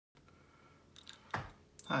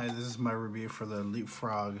Hi, this is my review for the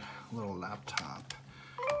LeapFrog little laptop.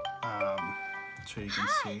 So you can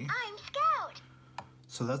see. I'm Scout.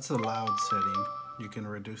 So that's the loud setting. You can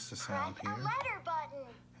reduce the sound Press here. the letter button.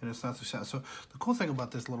 And it's not too sound. So the cool thing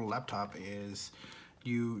about this little laptop is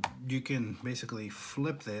you can basically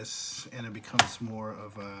flip this and it becomes more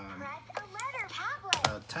of Press a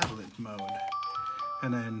letter a tablet mode.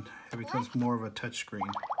 And then it becomes more of a touch screen.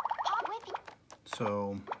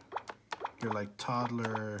 So you're like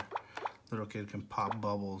toddler, little kid can pop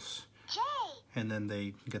bubbles. J. And then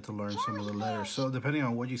they get to learn some of the letters. So depending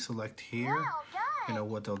on what you select here, Well done. you know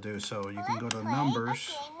what they'll do. So you can go to Let's play numbers,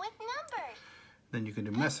 a game with numbers. then you can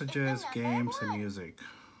do messages, number games, and one. music.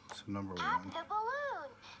 So number Add one.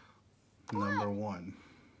 the balloon. Number one.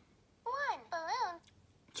 One balloon.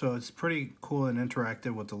 So it's pretty cool and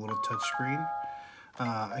interactive with the little touch screen.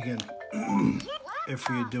 Again, if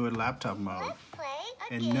you do it laptop mode, Let's play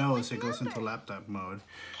a and game notice with it goes into numbers. laptop mode,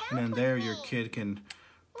 Count and then with there me. your kid can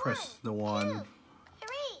press the 1, 2, 3.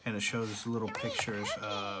 and it shows little Three pictures cookies.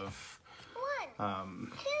 of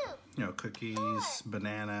 1, 2, cookies,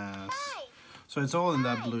 bananas. 5. So it's all in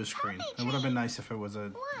that blue screen. It would have been nice if it was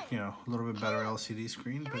a, a little bit better LCD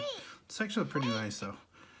screen, but it's actually pretty nice though.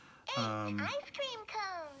 Ice cream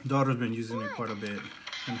cones. Daughter's been using it quite a bit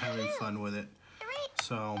and having fun with it. 3.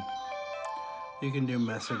 So you can do Have an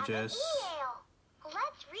messages email.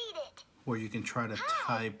 Let's read it. where you can try to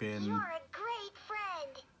Hi, type in, You're a great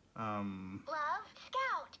friend. Love,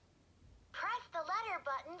 Scout. Press the letter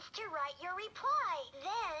buttons to write your reply.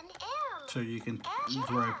 Then M. so you can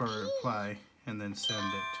write a reply and then send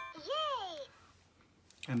it. Yay.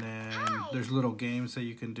 And then Hi. there's little games that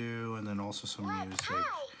you can do, and then also some Let's music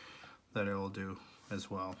hi. that it will do as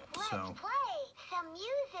well. Let's So play some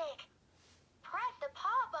music. Press the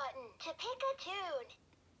paw button to pick a tune.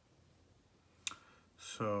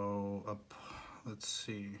 so up, let's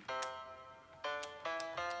see.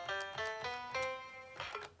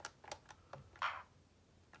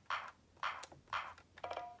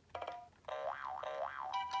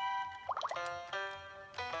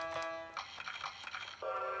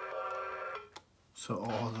 So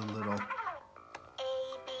all the little, A,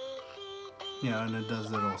 B, C, D. yeah, and it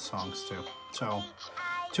does little songs too. So H,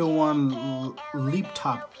 I, 2-1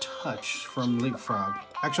 LeapTop Touch from LeapFrog.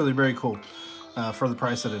 Actually very cool. For the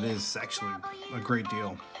price that it is, actually a great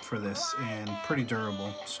deal for this and pretty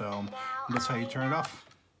durable. So that's how you turn it off.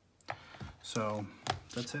 So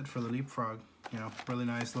that's it for the LeapFrog. Really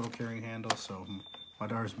nice little carrying handle. So my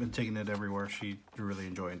daughter's been taking it everywhere. She really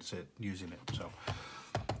enjoys it, using it. So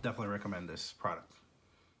definitely recommend this product.